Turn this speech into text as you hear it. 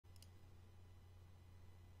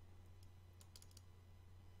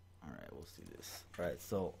go see this. Alright,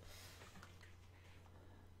 so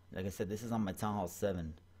like I said, this is on my Town Hall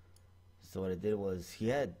 7. So what I did was, he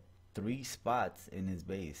had 3 spots in his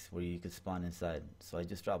base where you could spawn inside. So I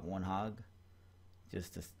just dropped 1 hog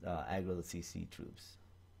just to aggro the C.C. troops.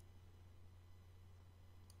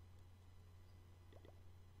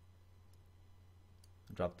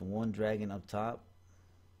 Dropped 1 dragon up top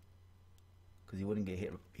because he wouldn't get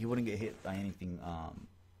hit. He wouldn't get hit by anything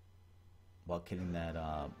while killing that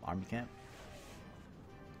army camp.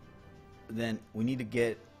 Then we need to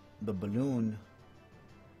get the balloon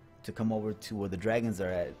to come over to where the dragons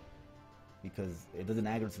are at, because it doesn't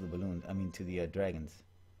aggro to the balloon. I mean to the dragons.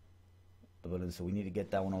 The balloon. So we need to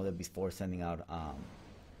get that one over there before sending out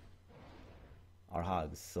our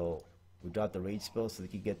hogs. So we dropped the rage spell so they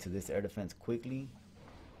can get to this air defense quickly.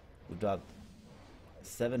 We dropped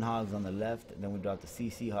 7 hogs on the left, and then we dropped the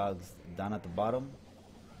C.C. hogs down at the bottom.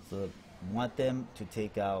 So we want them to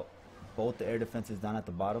take out both the air defenses down at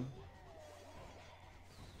the bottom.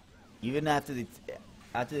 Even after they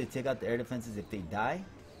take out the air defenses, if they die,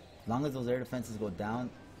 as long as those air defenses go down,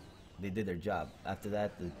 they did their job. After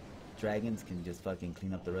that, the dragons can just fucking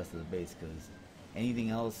clean up the rest of the base, because anything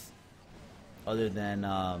else other than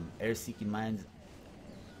air-seeking mines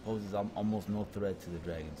poses almost no threat to the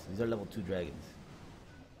dragons. These are level 2 dragons.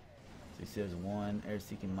 So you see there's 1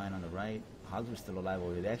 air-seeking mine on the right. Hogs are still alive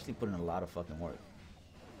over here. They actually put in a lot of fucking work.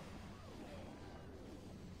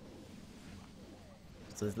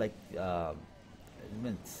 So it's like, there's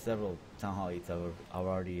been several Town Hall 8s I've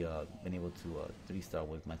already been able to 3-star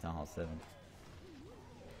with my Town Hall 7.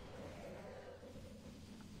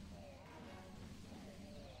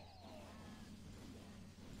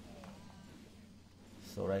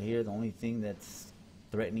 So right here, the only thing that's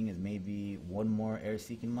threatening is maybe 1 more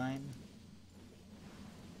air-seeking mine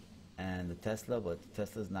and the Tesla, but the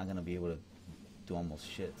Tesla's not gonna be able to do almost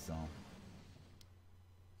shit. So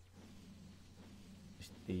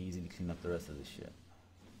they easily clean up the rest of this shit.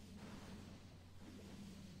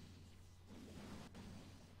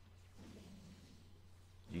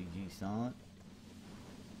 GG, son.